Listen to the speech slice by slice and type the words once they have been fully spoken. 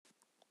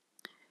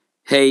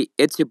Hey,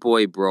 it's your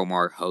boy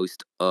Bromar,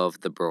 host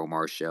of The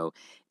Bromar Show,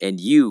 and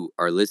you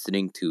are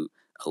listening to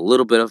A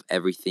Little Bit of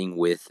Everything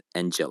with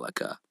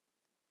Angelica.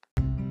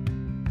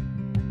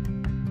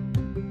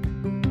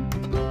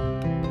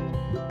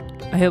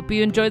 I hope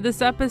you enjoyed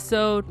this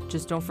episode.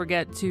 Just don't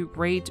forget to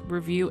rate,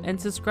 review, and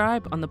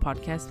subscribe on the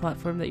podcast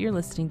platform that you're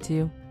listening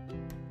to.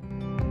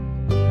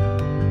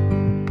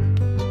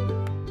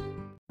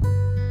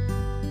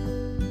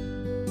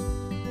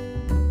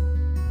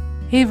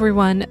 Hey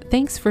everyone,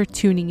 thanks for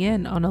tuning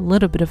in on A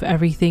Little Bit of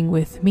Everything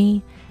with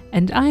me,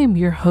 and I am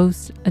your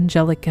host,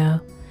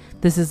 Angelica.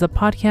 This is a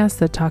podcast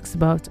that talks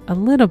about a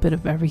little bit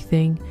of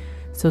everything,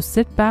 so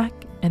sit back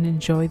and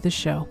enjoy the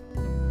show.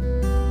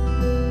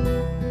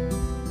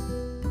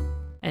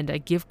 And I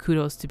give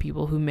kudos to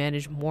people who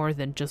manage more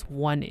than just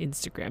one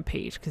Instagram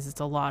page, because it's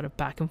a lot of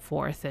back and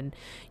forth, and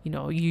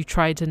you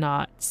try to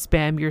not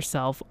spam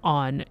yourself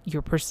on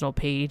your personal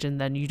page, and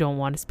then you don't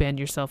want to spam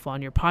yourself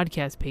on your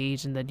podcast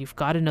page, and then you've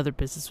got another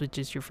business which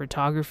is your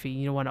photography.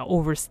 You don't want to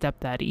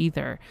overstep that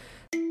either.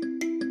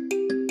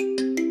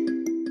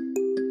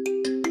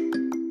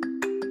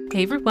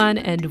 Hey everyone,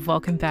 and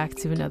welcome back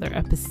to another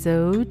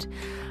episode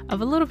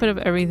of A Little Bit of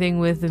Everything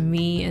with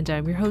me, and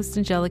I'm your host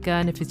Angelica.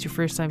 And if it's your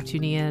first time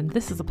tuning in,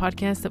 this is a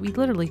podcast that we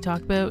literally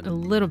talk about a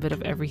little bit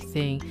of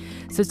everything.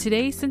 So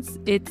today, since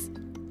it's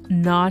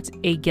not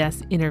a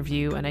guest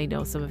interview, and I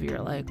know some of you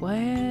are like,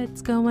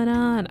 what's going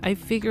on? I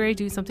figure I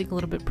do something a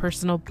little bit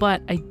personal,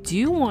 but I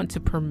do want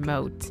to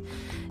promote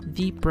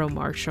the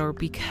Bromar Show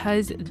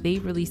because they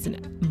released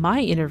my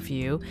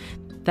interview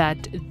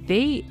that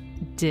they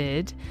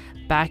did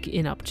back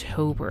in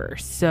October.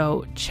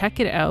 So check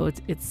it out.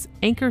 It's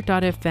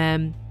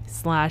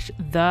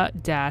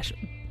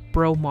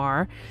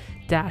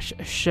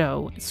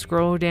anchor.fm/the-bromar-show.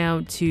 Scroll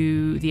down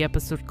to the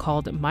episode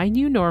called My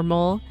New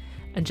Normal,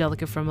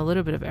 Angelica from A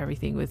Little Bit of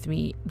Everything with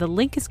me. The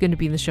link is going to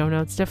be in the show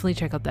notes. Definitely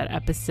check out that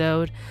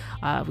episode.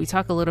 We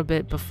talk a little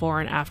bit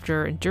before and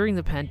after and during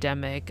the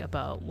pandemic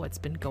about what's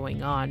been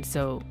going on.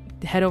 So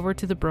head over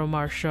to the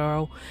Bromar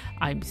Show.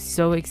 I'm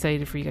so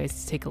excited for you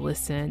guys to take a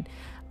listen.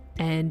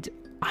 And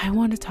I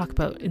want to talk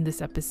about in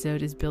this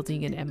episode is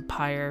building an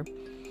empire.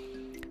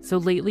 So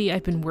lately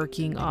I've been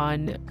working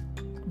on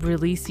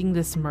releasing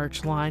this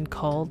merch line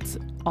called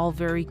All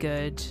Very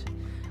Good,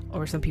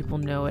 or some people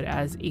know it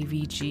as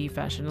AVG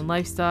Fashion and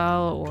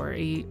Lifestyle, or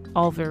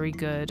All Very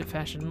Good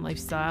Fashion and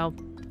Lifestyle.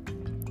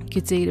 You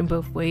could say it in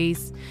both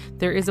ways.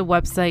 There is a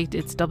website.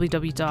 It's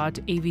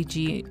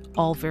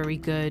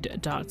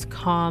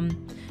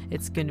www.avgallverygood.com.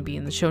 It's going to be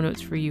in the show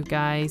notes for you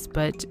guys.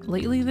 But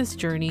lately this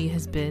journey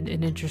has been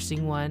an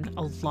interesting one.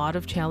 A lot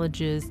of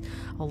challenges,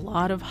 a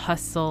lot of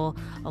hustle,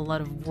 a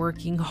lot of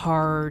working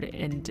hard.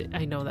 And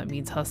I know that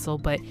means hustle,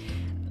 but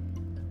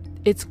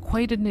it's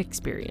quite an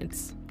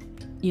experience.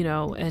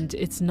 And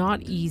it's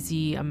not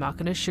easy. I'm not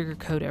going to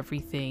sugarcoat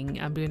everything.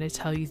 I'm going to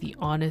tell you the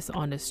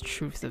honest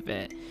truth of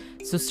it.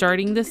 So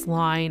starting this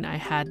line, I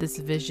had this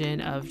vision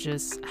of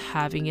just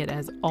having it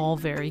as all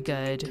very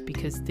good,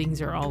 because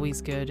things are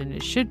always good and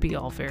it should be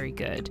all very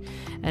good.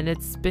 And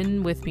it's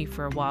been with me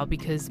for a while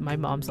because my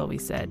mom's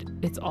always said,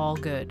 it's all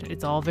good.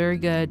 It's all very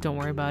good. Don't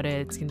worry about it.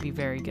 It's going to be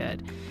very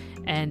good.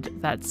 And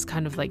that's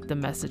kind of like the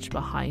message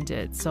behind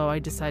it. So I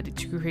decided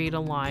to create a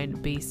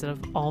line based of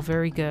All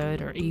Very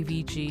Good, or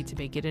AVG to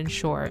make it in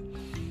short.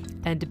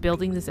 And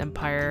building this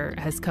empire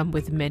has come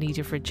with many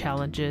different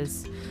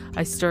challenges.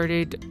 I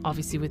started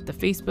obviously with the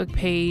Facebook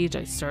page.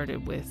 I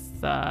started with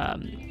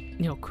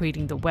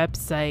creating the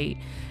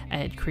website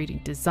and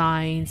creating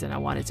designs, and I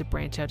wanted to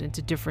branch out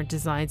into different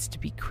designs to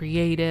be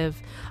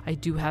creative. I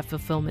do have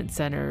fulfillment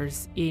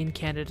centers in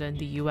Canada and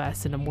the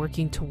US, and I'm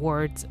working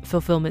towards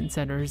fulfillment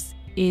centers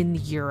in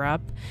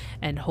Europe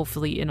and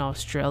hopefully in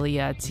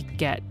Australia to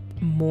get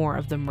more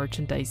of the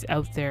merchandise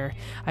out there.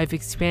 I've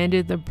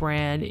expanded the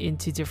brand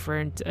into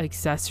different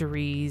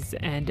accessories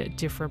and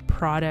different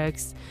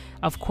products,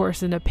 of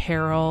course in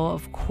apparel,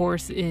 of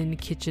course in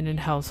kitchen and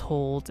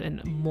household,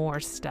 and more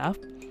stuff.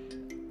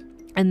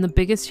 And the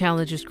biggest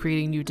challenge is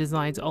creating new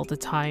designs all the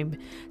time,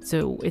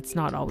 so it's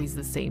not always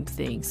the same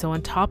thing. So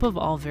on top of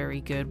All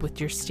Very Good, with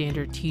your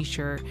standard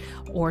t-shirt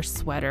or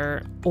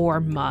sweater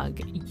or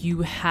mug,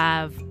 you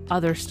have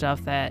other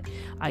stuff that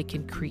I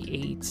can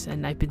create,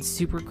 and I've been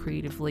super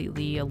creative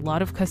lately. A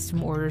lot of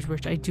custom orders,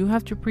 which I do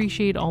have to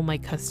appreciate all my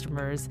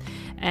customers,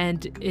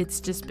 and it's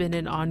just been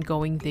an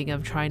ongoing thing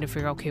of trying to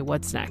figure out, okay,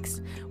 what's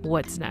next?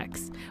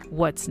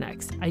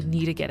 I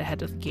need to get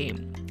ahead of the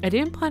game. I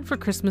didn't plan for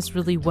Christmas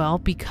really well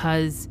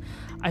because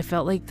I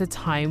felt like the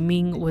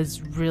timing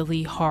was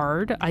really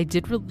hard. I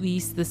did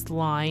release this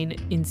line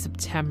in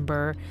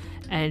September,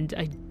 and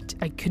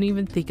I couldn't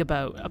even think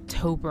about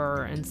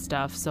October and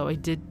stuff. So I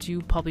did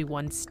do probably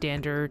one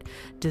standard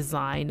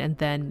design, and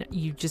then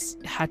you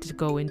just had to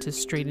go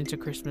straight into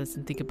Christmas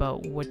and think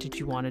about what did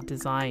you want to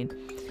design.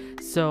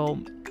 So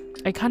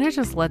I kind of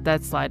just let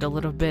that slide a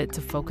little bit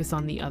to focus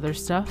on the other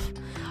stuff.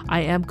 I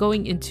am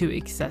going into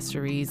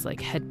accessories like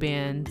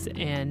headbands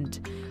and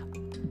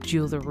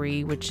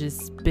jewelry, which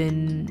has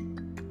been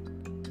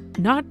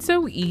not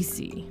so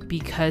easy,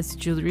 because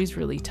jewelry is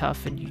really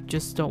tough and you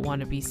just don't want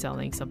to be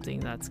selling something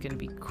that's going to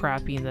be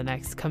crappy in the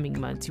next coming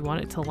months. You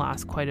want it to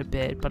last quite a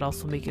bit, but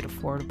also make it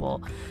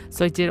affordable.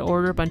 So I did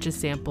order a bunch of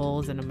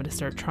samples, and I'm going to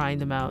start trying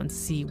them out and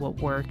see what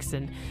works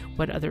and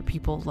what other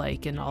people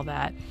like and all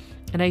that.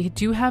 And I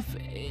do have,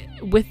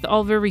 with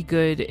All Very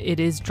Good, it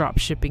is drop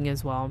shipping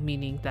as well,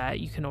 meaning that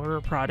you can order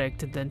a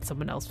product and then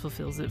someone else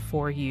fulfills it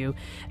for you.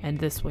 And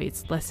this way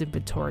it's less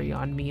inventory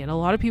on me. And a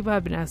lot of people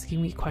have been asking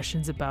me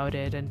questions about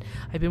it. And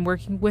I've been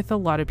working with a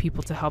lot of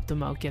people to help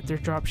them out get their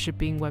drop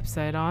shipping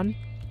website on,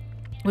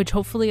 which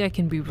hopefully I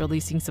can be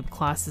releasing some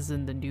classes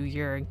in the new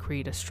year and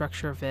create a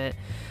structure of it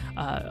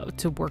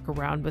to work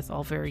around with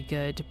All Very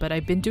Good. But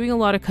I've been doing a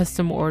lot of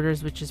custom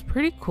orders, which is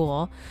pretty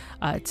cool,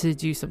 to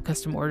do some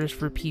custom orders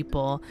for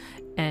people.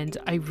 And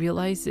I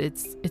realize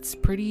it's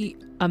pretty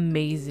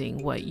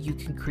amazing what you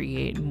can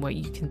create and what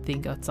you can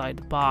think outside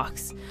the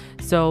box.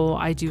 So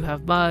I do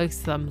have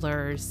mugs,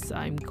 tumblers.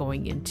 I'm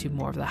going into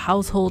more of the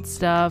household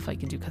stuff. I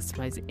can do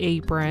customized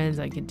aprons.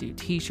 I can do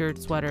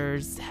t-shirts,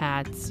 sweaters,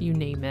 hats, you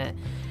name it.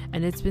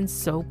 And it's been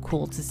so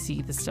cool to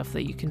see the stuff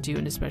that you can do,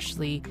 and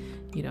especially,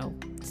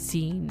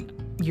 seeing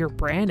your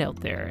brand out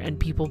there and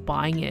people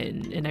buying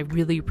it. And I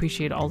really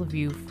appreciate all of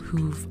you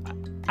who've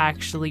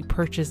actually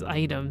purchased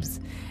items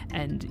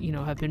and,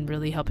 have been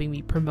really helping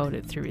me promote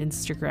it through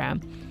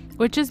Instagram,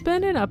 which has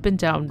been an up and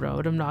down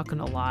road. I'm not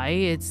gonna lie,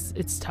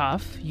 it's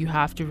tough. You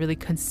have to really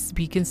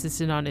be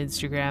consistent on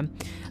Instagram.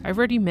 I've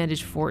already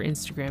managed 4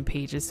 Instagram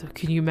pages, so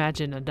can you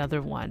imagine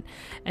another one?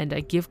 And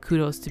I give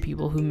kudos to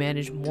people who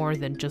manage more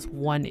than just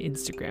one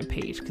Instagram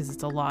page, because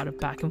it's a lot of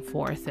back and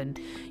forth, and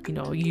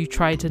you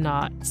try to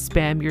not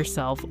spam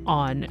yourself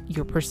on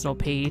your personal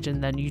page,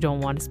 and then you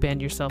don't want to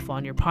spam yourself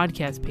on your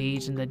podcast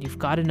page, and then you've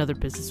got another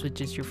business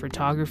which is your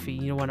photography.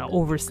 You don't want to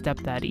overstep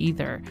that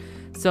either.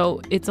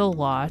 So it's a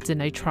lot,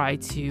 and I try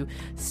to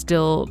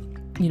still,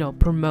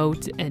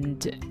 promote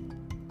and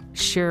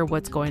share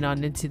what's going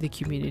on into the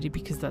community,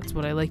 because that's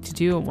what I like to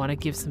do and want to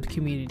give some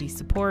community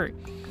support.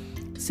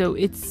 So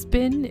it's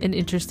been an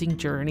interesting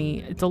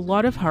journey. It's a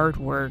lot of hard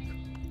work.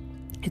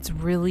 It's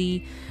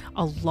really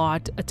a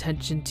lot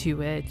attention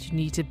to it. You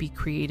need to be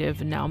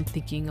creative. And now I'm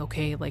thinking,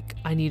 okay,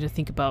 I need to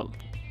think about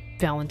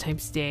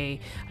Valentine's Day.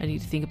 I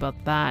need to think about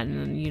that. And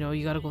then,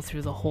 you got to go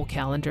through the whole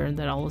calendar, and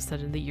then all of a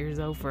sudden the year's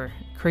over.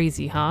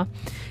 Crazy, huh?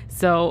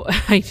 So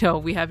I know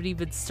we haven't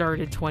even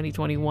started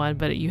 2021,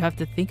 but you have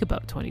to think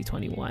about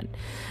 2021,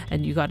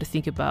 and you got to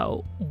think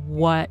about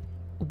what,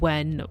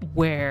 when,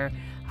 where,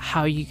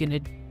 how you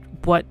going to,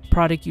 what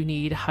product you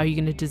need, how you're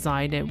going to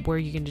design it, where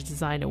you're going to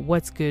design it,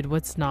 what's good,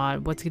 what's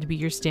not, what's going to be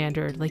your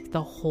standard,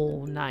 the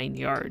whole 9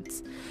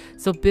 yards.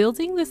 So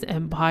building this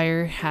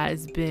empire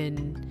has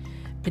been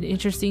an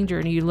interesting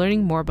journey. You're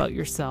learning more about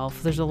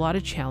yourself. There's a lot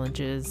of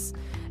challenges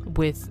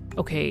with,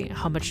 okay,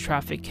 how much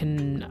traffic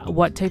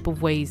what type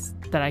of ways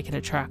that I can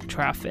attract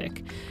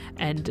traffic,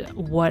 and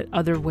what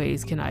other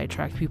ways can I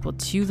attract people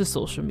to the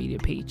social media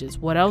pages?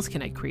 What else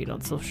can I create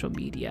on social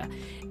media?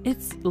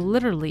 It's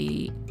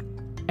literally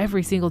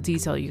every single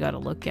detail you got to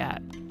look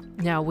at.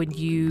 Now, when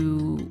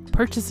you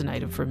purchase an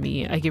item from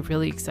me, I get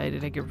really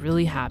excited. I get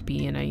really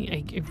happy, and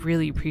I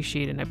really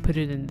appreciate it. And I put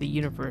it in the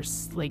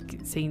universe,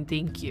 saying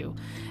thank you.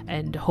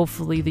 And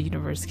hopefully the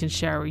universe can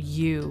shower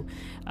you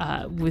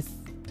with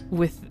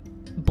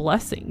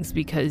blessings,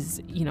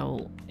 because,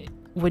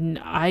 when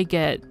I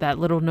get that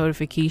little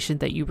notification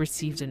that you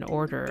received an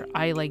order,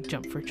 I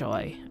jump for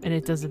joy. And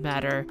it doesn't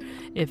matter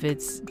if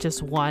it's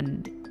just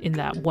 1 in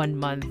that 1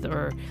 month,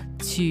 or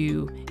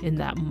 2 in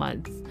that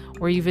month,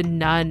 or even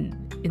none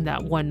in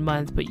that 1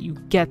 month, but you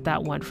get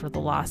that one for the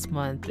last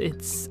month.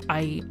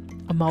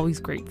 I'm always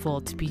grateful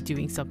to be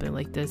doing something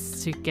like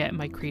this, to get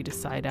my creative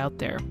side out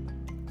there,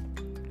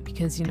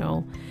 because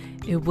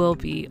it will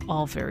be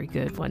all very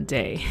good one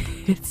day.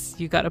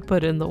 You got to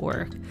put in the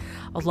work.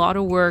 A lot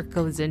of work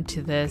goes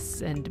into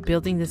this, and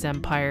building this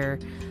empire,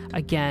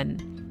 again,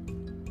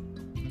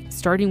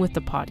 starting with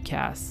the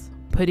podcast,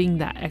 putting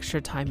that extra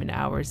time and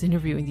hours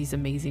interviewing these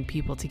amazing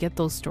people to get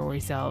those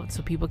stories out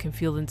so people can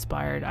feel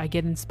inspired. I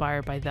get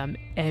inspired by them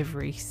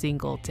every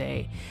single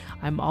day.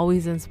 I'm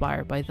always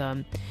inspired by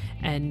them,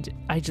 and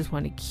I just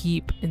want to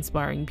keep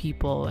inspiring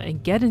people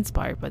and get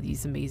inspired by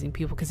these amazing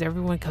people, because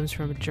everyone comes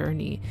from a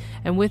journey.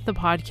 And with the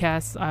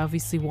podcast, I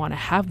obviously want to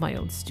have my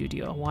own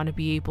studio. I want to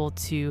be able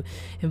to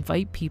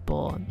invite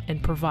people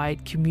and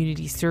provide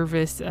community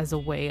service as a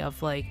way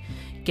of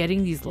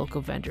getting these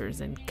local vendors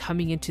and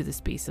coming into the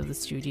space of the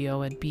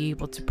studio, and be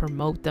able to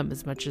promote them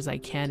as much as I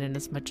can and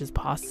as much as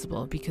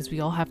possible, because we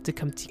all have to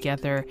come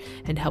together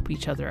and help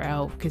each other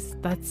out, because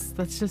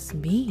that's just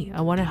me. I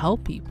want to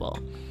help people.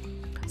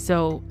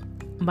 So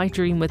my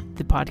dream with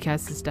the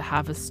podcast is to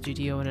have a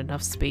studio and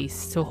enough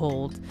space to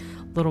hold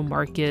little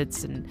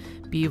markets and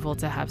be able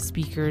to have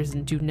speakers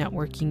and do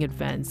networking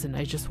events. And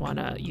I just want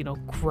to,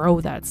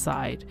 grow that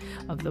side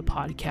of the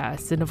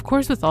podcast. And of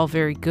course, with All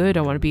Very Good,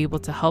 I want to be able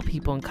to help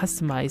people and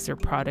customize their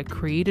product,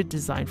 create a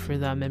design for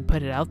them and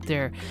put it out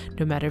there,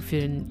 no matter if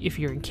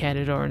you're in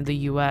Canada or in the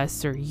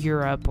US or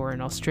Europe or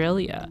in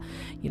Australia.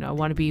 I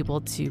want to be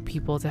able to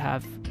people to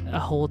have a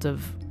hold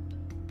of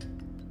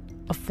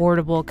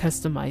affordable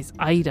customized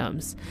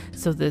items,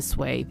 so this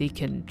way they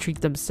can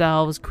treat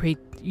themselves, create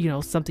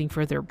something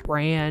for their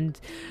brand,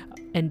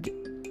 and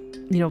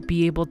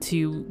be able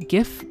to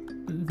gift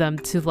them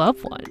to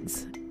loved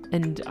ones.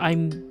 And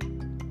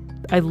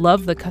I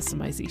love the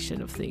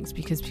customization of things,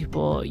 because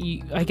people,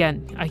 I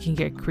can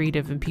get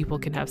creative and people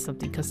can have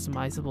something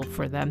customizable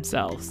for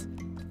themselves.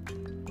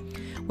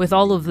 With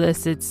all of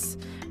this, it's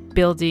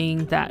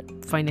building that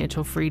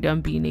financial freedom,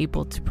 being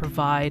able to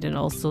provide and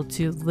also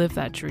to live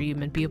that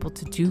dream and be able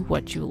to do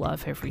what you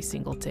love every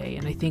single day.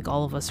 And I think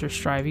all of us are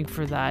striving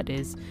for that,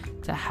 is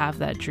to have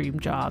that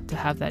dream job, to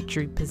have that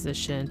dream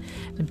position,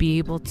 and be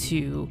able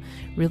to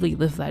really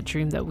live that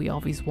dream that we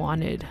always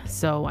wanted.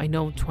 So I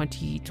know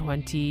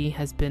 2020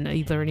 has been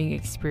a learning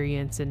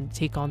experience, and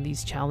take on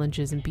these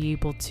challenges and be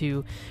able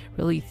to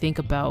really think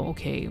about,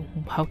 okay,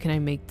 how can I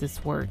make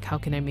this work? How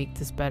can I make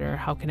this better?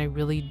 How can I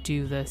really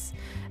do this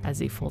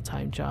as a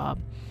full-time job?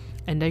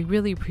 And I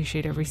really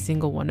appreciate every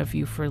single one of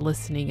you for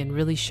listening and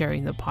really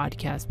sharing the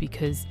podcast,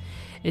 because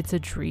it's a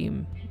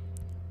dream.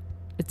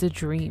 It's a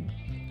dream.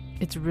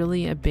 It's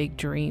really a big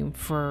dream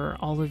for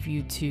all of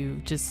you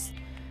to just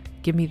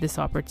give me this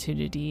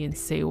opportunity and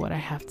say what I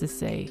have to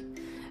say.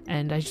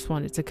 And I just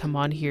wanted to come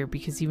on here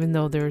because even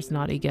though there's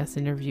not a guest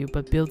interview,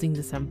 but building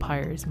this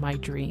empire is my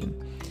dream.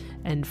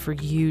 And for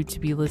you to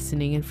be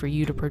listening and for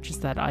you to purchase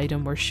that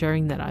item or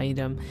sharing that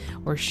item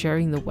or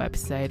sharing the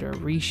website or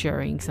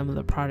resharing some of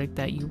the product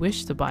that you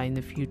wish to buy in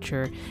the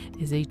future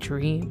is a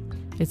dream.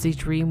 It's a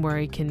dream where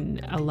I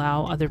can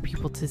allow other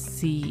people to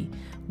see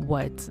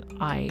what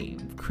I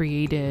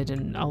created,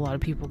 and a lot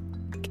of people,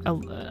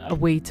 a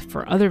way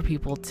for other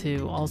people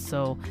to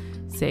also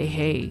say,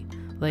 hey,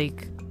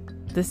 like,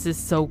 this is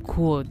so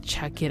cool,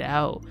 check it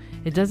out.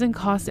 It doesn't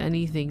cost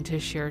anything to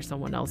share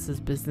someone else's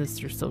business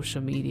through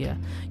social media.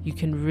 You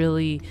can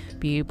really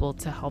be able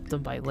to help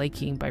them by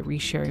liking, by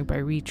resharing, by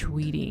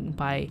retweeting,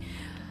 by,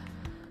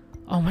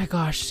 oh my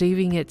gosh,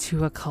 saving it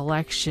to a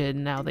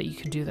collection now that you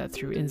can do that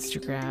through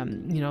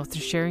Instagram,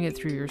 through sharing it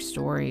through your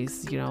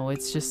stories.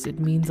 It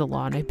means a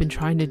lot. And I've been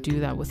trying to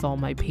do that with all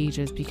my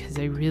pages because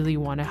I really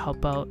want to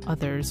help out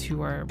others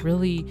who are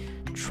really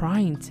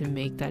trying to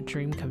make that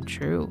dream come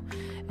true.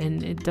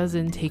 And it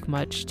doesn't take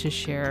much to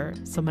share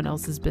someone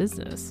else's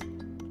business.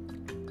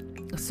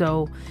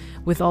 So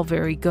with All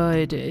Very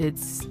Good,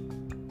 it's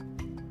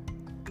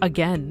a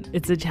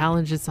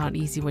challenge. It's not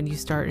easy when you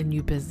start a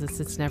new business.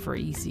 It's never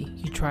easy.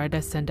 You try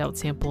to send out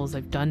samples.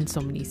 I've done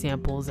so many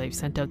samples. I've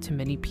sent out to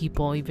many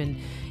people. Even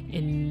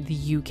in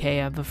the UK, I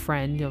have a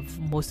friend of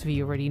most of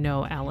you already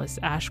know, Alice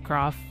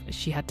Ashcroft.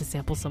 She had to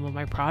sample some of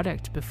my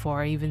product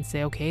before I even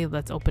say, okay,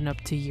 let's open up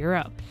to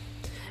Europe.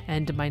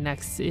 And my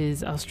next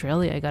is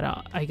Australia.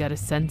 I gotta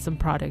send some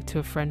product to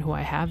a friend who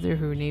I have there.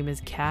 Her name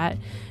is Kat,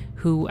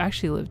 who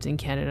actually lived in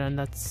Canada, and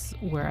that's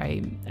where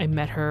I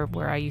met her,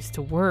 where I used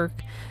to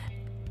work.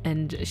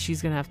 And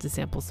she's gonna have to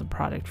sample some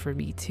product for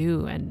me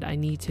too. And I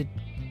need to,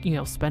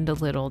 spend a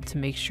little to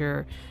make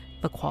sure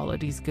the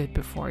quality's good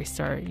before I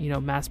start,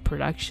 mass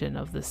production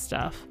of this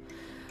stuff.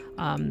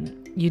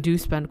 You do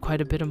spend quite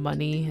a bit of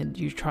money, and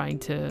you're trying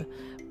to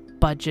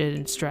budget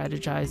and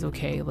strategize,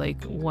 okay,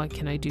 like, what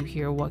can I do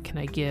here? What can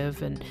I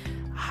give? And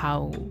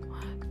how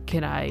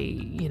can I,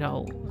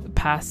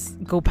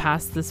 go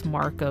past this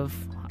mark of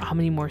how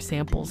many more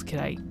samples can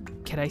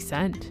I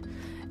send?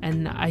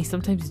 And I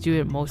sometimes do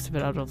it, most of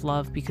it out of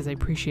love, because I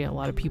appreciate a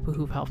lot of people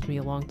who've helped me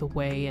along the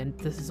way. And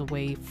this is a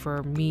way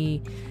for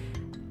me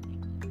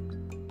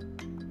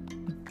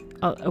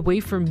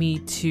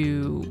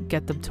to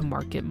get them to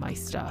market my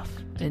stuff.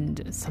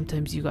 And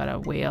sometimes you gotta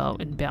weigh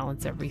out and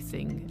balance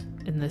everything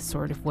in this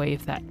sort of way,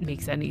 if that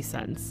makes any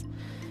sense.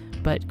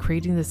 But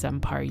creating this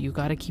empire, you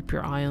gotta keep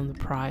your eye on the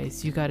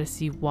prize. You gotta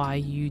see why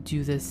you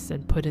do this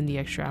and put in the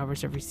extra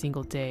hours every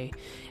single day.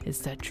 It's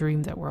that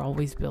dream that we're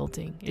always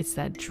building. It's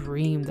that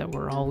dream that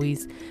we're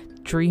always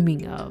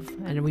dreaming of,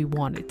 and we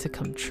want it to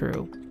come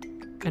true.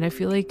 And I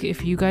feel like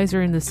if you guys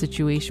are in the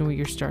situation where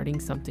you're starting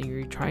something or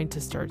you're trying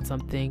to start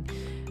something,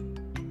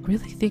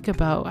 really think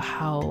about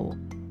how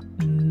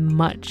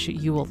much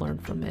you will learn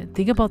from it.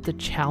 Think about the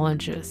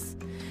challenges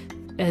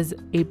as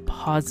a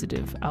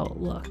positive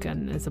outlook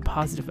and as a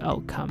positive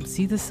outcome.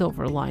 See the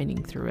silver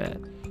lining through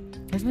it.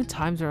 There's been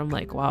times where I'm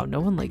like, wow, no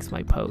one likes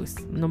my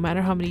post. No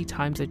matter how many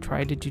times I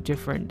try to do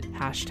different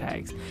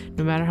hashtags,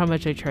 no matter how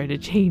much I try to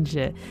change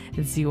it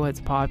and see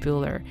what's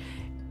popular,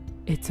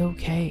 it's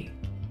okay.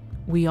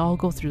 We all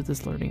go through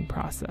this learning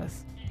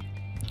process.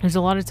 There's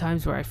a lot of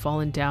times where I've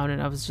fallen down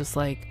and I was just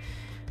like,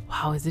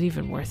 wow, is it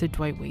even worth it?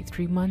 Do I wait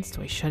 3 months?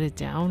 Do I shut it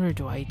down? Or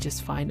do I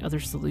just find other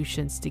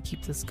solutions to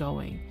keep this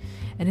going?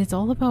 And it's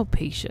all about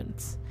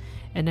patience.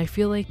 And I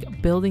feel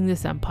like building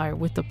this empire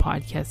with the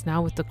podcast,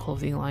 now with the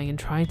clothing line, and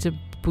trying to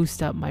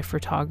boost up my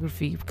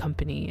photography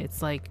company,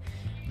 it's like,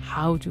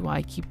 how do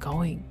I keep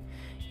going?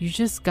 You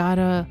just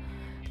gotta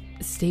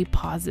stay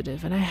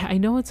positive. And I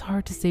know it's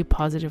hard to stay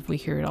positive. We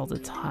hear it all the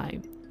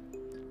time.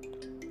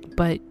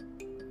 But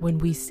when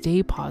we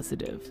stay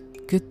positive,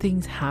 good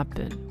things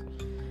happen.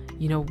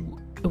 You know,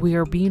 we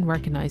are being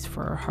recognized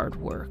for our hard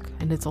work,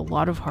 and it's a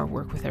lot of hard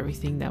work with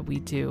everything that we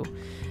do.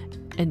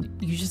 And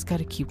you just got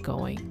to keep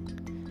going.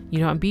 You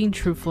know, I'm being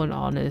truthful and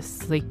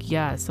honest. Like,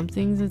 yeah, some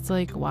things it's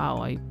like, wow,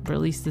 I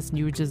released this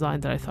new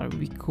design that I thought would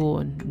be cool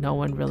and no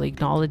one really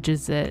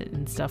acknowledges it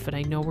and stuff. And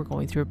I know we're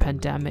going through a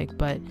pandemic,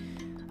 but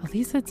at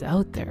least it's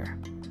out there.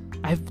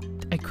 I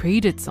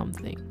created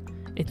something.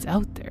 It's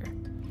out there.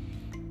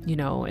 You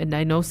know, and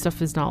I know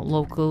stuff is not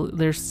local.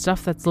 There's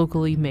stuff that's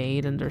locally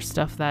made, and there's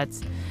stuff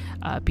that's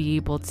be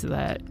able to,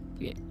 that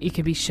it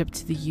can be shipped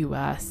to the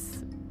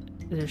US.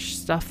 There's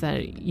stuff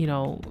that, you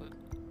know,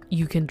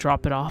 you can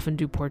drop it off and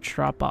do porch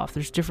drop off.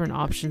 There's different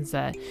options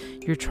that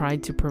you're trying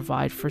to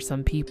provide for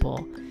some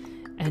people.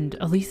 And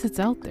at least it's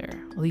out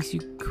there. At least you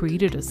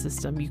created a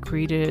system. You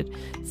created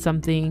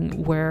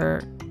something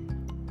where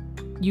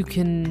you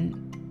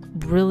can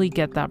really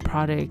get that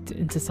product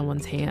into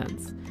someone's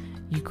hands.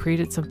 You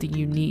created something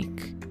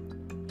unique.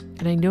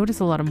 And I notice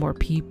a lot of more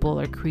people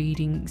are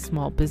creating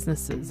small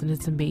businesses, and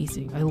it's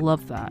amazing. I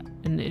love that.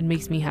 And it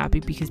makes me happy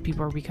because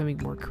people are becoming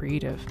more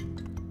creative.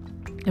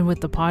 And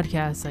with the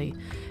podcast, I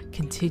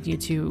continue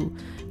to,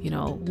 you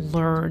know,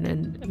 learn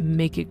and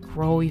make it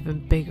grow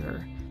even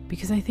bigger,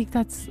 because I think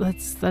that's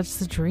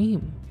the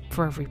dream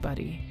for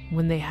everybody,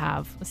 when they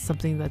have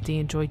something that they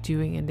enjoy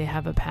doing and they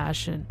have a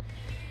passion.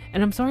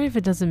 And I'm sorry if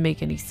it doesn't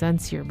make any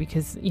sense here,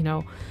 because, you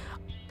know,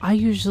 I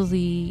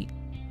usually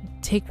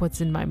take what's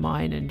in my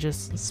mind and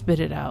just spit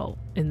it out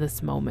in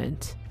this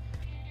moment.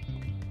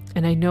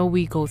 And I know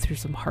we go through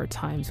some hard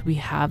times. We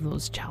have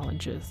those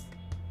challenges.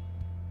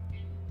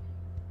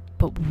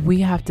 But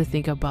we have to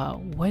think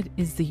about, what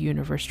is the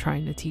universe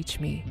trying to teach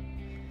me?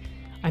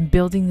 I'm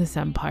building this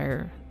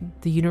empire.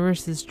 The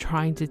universe is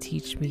trying to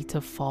teach me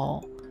to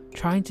fall,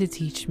 trying to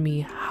teach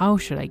me, how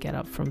should I get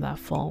up from that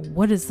fall?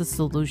 What is the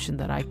solution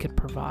that I could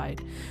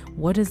provide?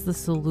 What is the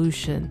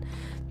solution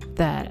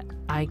that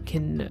I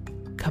can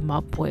come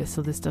up with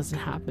so this doesn't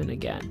happen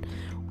again?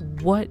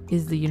 What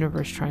is the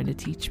universe trying to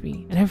teach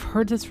me? And I've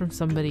heard this from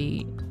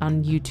somebody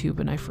on YouTube,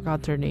 and I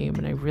forgot their name,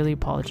 and I really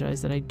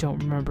apologize that I don't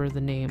remember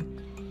the name.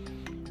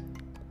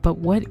 But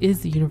what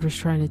is the universe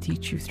trying to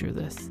teach you through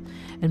this?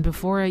 And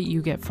before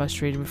you get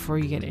frustrated, before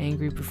you get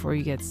angry, before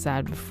you get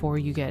sad, before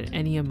you get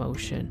any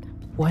emotion,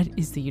 what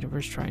is the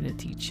universe trying to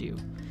teach you?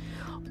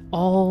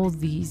 All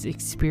these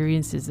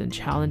experiences and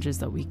challenges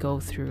that we go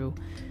through,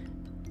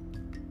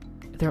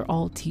 they're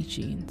all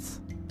teachings.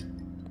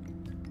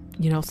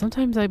 You know,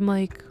 sometimes I'm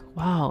like,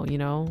 wow, you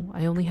know,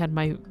 I only had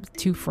my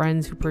 2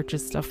 friends who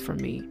purchased stuff from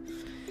me.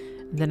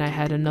 And then I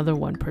had another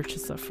one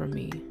purchase stuff from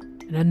me,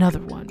 and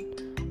another one.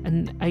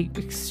 And I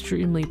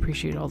extremely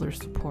appreciate all their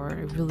support.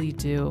 I really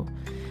do.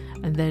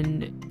 And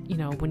then, you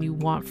know, when you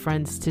want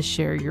friends to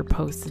share your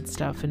posts and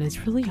stuff, and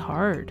it's really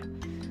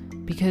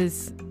hard,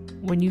 because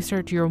when you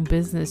start your own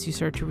business, you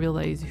start to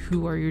realize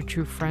who are your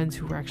true friends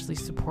who actually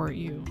support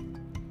you.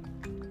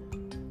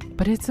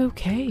 But it's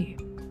okay.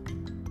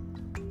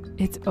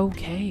 It's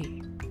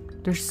okay.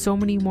 There's so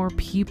many more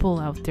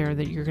people out there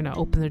that you're going to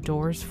open the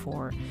doors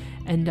for.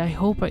 And I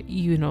hope,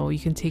 you know, you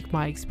can take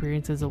my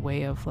experience as a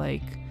way of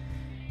like,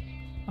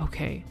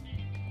 okay,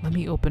 let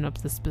me open up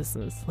this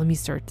business. Let me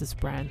start this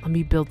brand. Let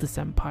me build this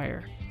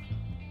empire.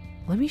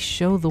 Let me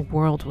show the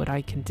world what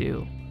I can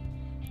do.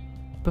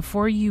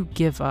 Before you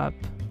give up,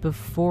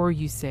 before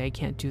you say, I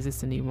can't do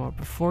this anymore,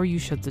 before you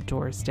shut the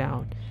doors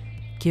down,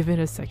 give it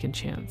a second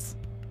chance.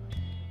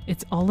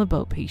 It's all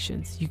about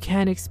patience. You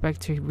can't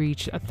expect to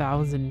reach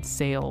 1,000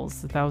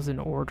 sales, 1,000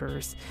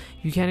 orders.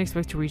 You can't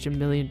expect to reach $1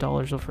 million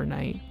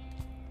overnight.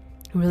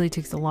 It really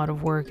takes a lot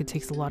of work. It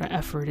takes a lot of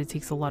effort. It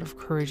takes a lot of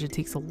courage. It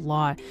takes a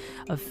lot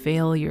of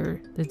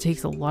failure. It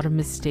takes a lot of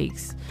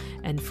mistakes.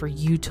 And for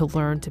you to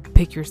learn to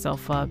pick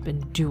yourself up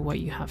and do what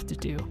you have to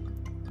do.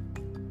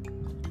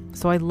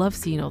 So I love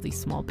seeing all these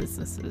small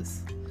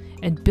businesses.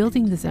 And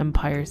building this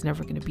empire is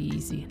never going to be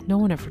easy. No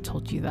one ever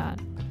told you that.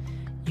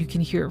 You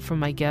can hear it from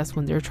my guests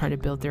when they're trying to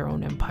build their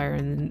own empire,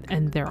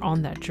 and they're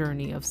on that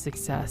journey of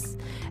success.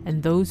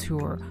 And those who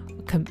are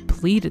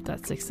completed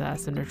that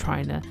success and are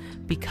trying to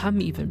become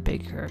even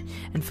bigger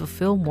and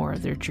fulfill more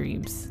of their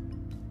dreams,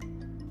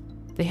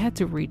 they had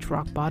to reach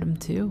rock bottom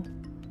too.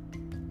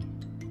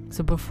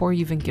 So before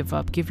you even give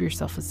up, give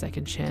yourself a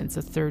second chance,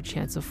 a third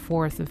chance, a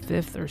fourth, a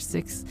fifth, or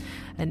sixth,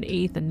 an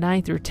eighth, a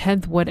ninth, or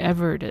 10th,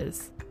 whatever it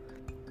is.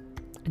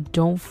 And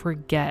don't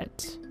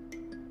forget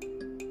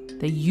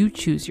that you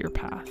choose your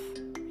path,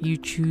 you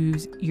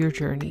choose your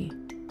journey,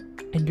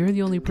 and you're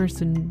the only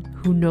person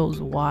who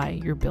knows why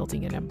you're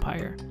building an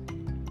empire.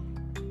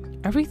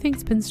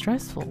 everything's been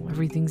stressful.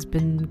 Everything's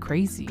been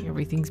crazy.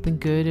 Everything's been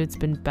good. It's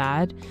been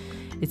bad.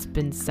 It's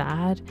been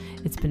sad.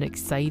 It's been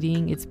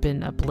exciting. It's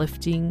been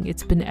uplifting.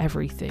 It's been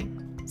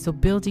everything. So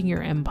building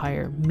your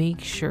empire,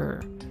 make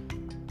sure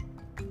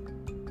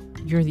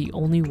you're the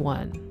only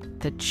one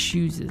that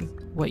chooses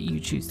what you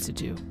choose to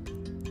do.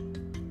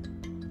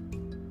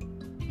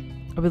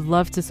 I would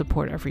love to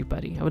support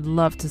everybody. I would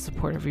love to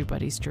support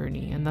everybody's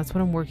journey. And that's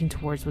what I'm working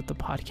towards with the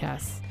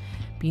podcast.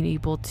 Being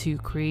able to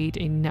create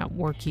a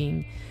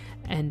networking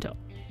and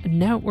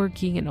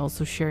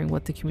also sharing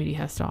what the community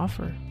has to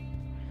offer.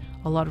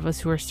 A lot of us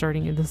who are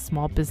starting in the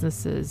small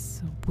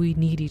businesses, we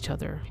need each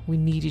other. We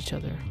need each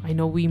other. I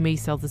know we may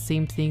sell the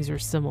same things or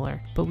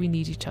similar, but we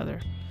need each other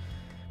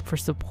for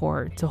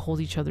support, to hold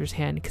each other's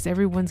hand, because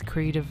everyone's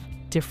creative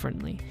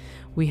differently.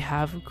 We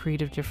have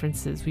creative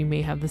differences. We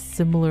may have the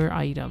similar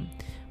item,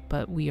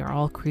 but we are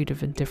all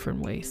creative in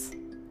different ways.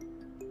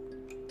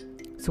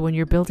 So when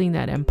you're building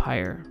that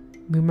empire,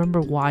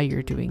 remember why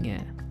you're doing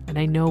it. And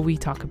I know we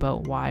talk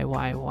about why.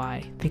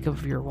 Think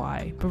of your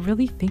why, but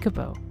really think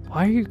about,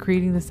 why are you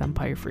creating this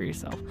empire for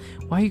yourself?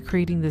 Why are you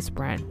creating this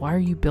brand? Why are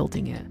you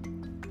building it?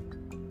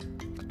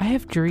 I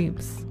have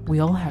dreams. We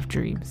all have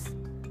dreams.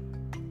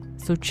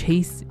 So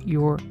chase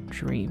your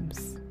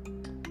dreams.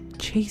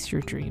 Chase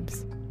your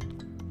dreams.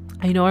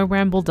 I know I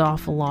rambled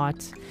off a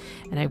lot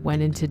and I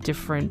went into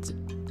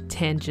different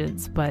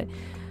tangents, but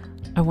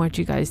I want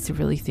you guys to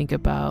really think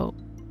about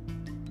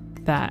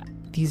that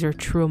these are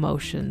true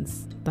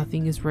emotions.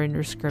 Nothing is written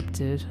or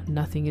scripted.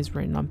 Nothing is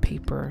written on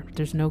paper.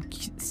 There's no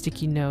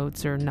sticky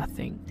notes or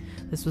nothing.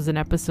 This was an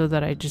episode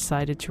that I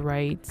decided to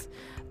write.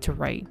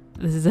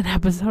 This is an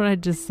episode I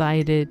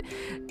decided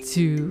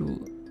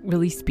to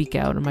really speak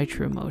out on my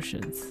true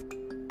emotions.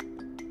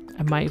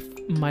 I might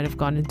have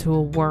gone into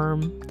a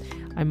worm.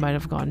 I might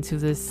have gone into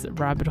this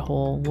rabbit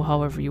hole,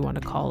 however you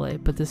want to call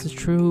it, but this is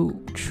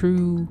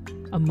true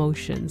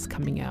emotions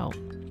coming out.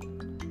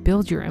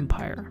 Build your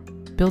empire.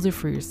 Build it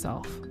for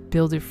yourself.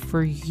 Build it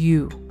for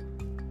you.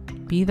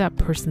 Be that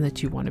person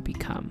that you want to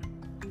become.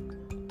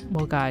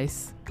 Well,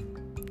 guys,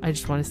 I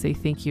just want to say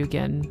thank you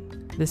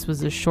again. This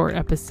was a short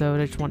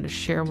episode. I just wanted to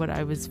share what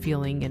I was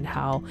feeling and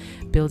how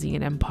building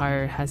an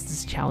empire has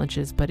its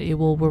challenges, but it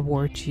will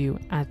reward you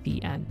at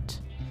the end.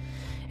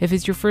 If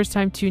it's your first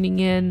time tuning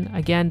in,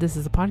 again, this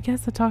is a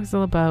podcast that talks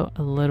all about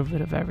a little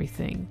bit of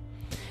everything.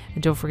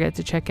 And don't forget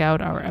to check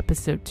out our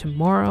episode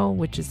tomorrow,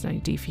 which is 90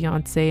 Day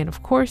Fiancé. And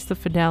of course, the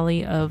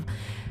finale of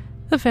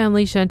The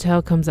Family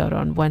Chantel comes out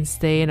on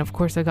Wednesday. And of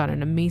course, I got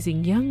an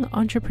amazing young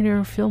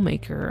entrepreneur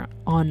filmmaker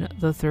on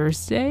the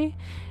Thursday.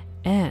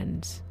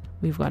 And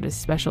we've got a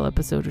special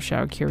episode of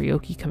Shower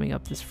Karaoke coming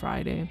up this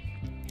Friday.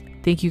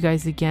 Thank you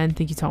guys again.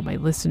 Thank you to all my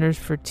listeners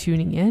for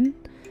tuning in.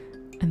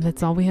 And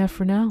that's all we have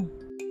for now.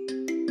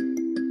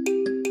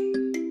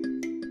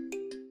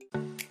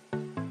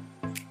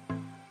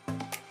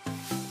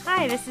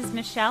 Hi, this is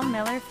Michelle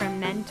Miller from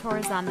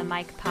Mentors on the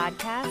Mic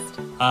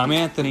podcast. I'm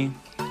Anthony.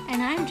 And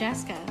I'm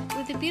Jessica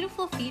with the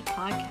Beautiful Feet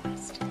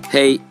podcast.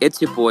 Hey,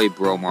 it's your boy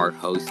Bromar,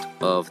 host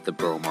of The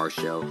Bromar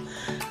Show.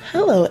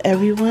 Hello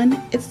everyone,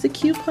 it's the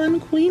Coupon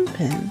Queen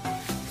Pin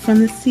from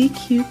the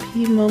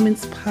CQP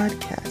Moments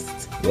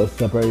podcast.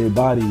 What's up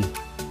everybody?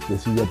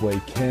 This is your boy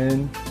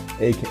Ken,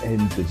 aka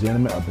The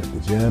Gentleman of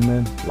the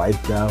Gentleman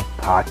Lifestyle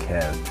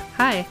Podcast.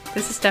 Hi,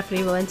 this is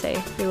Stephanie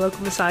Valente, your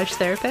local massage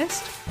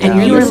therapist.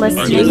 And you are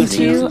listening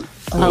to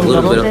A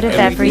Little Bit of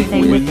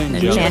Everything with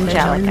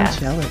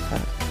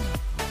Angelica.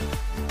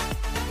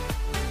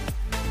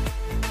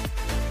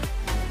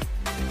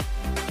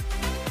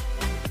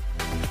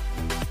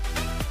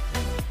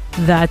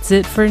 That's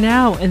it for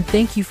now, and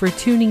thank you for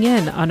tuning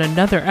in on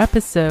another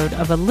episode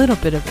of A Little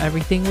Bit of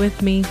Everything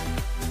with me,